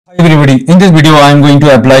Hi everybody, in this video I am going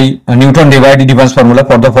to apply a Newton divided difference formula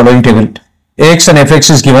for the following table. Ax and fx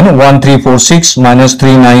is given 1, 3, 4, 6, minus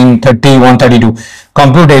 3, 9, 30, 132.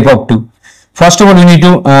 Compute f of 2. First of all, we need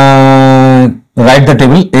to write the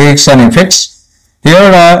table ax and fx.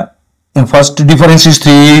 Here first difference is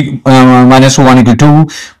 3 minus 1 equal to 2,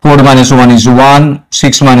 4 minus 1 is 1,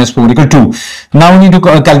 6 minus 4 equal to 2. Now we need to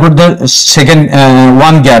calculate the second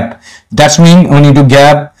one gap. That means we need to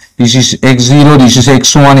gap. This is x0, this is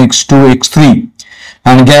x1, x2, x3,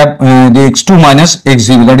 and gap the x2 minus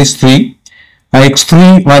x0, that is 3,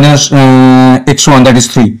 x3 minus x1, that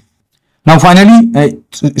is 3. Now finally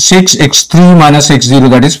 6 x3 minus x0,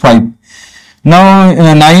 that is 5. Now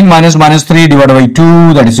 9 minus 3 divided by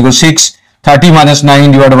 2, that is equal to 6. 30 minus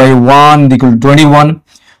 9 divided by 1 equal to 21.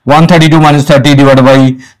 132 minus 30 divided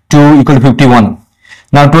by 2 equal to 51.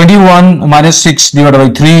 Now 21 minus 6 divided by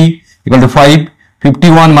 3 equal to 5.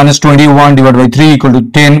 51 minus 21 divided by 3 equal to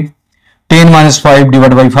 10. 10 minus 5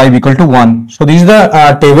 divided by 5 equal to 1. So this is the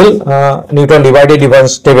table, Newton divided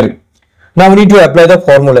difference table. Now we need to apply the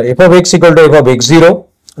formula. F of x equal to f of x0.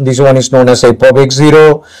 This one is known as f of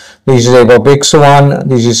x0. This is f of x1.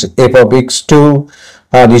 This is f of x2.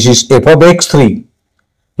 This is f of x3.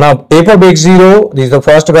 Now f of x0, this is the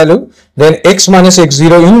first value. Then x minus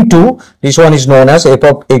x0 into, this one is known as f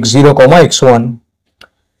of x0 comma x1.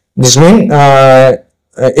 This means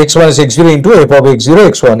x minus x0 into f of x0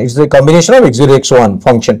 x1 is the combination of x0 x1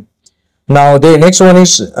 function. Now the next one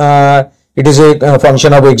is it is a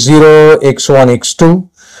function of x0 x1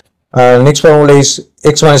 x2. Next formula is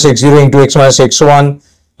x minus x0 into x minus x1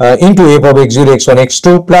 into f of x0 x1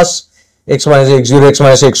 x2 plus x minus x0 x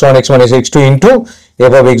minus x1 x minus x2 into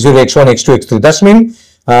f of x0 x1 x2 x3. That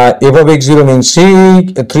means f of x0 means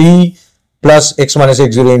 3 plus x minus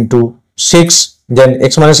x0 into 6. Then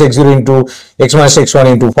x minus x0 into x minus x1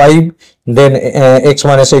 into 5, then x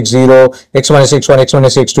minus x0, x minus x1, x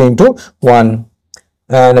minus x2 into 1,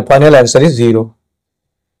 and the final answer is 0.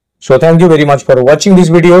 So thank you very much for watching this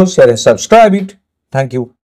video. Share and subscribe it. Thank you.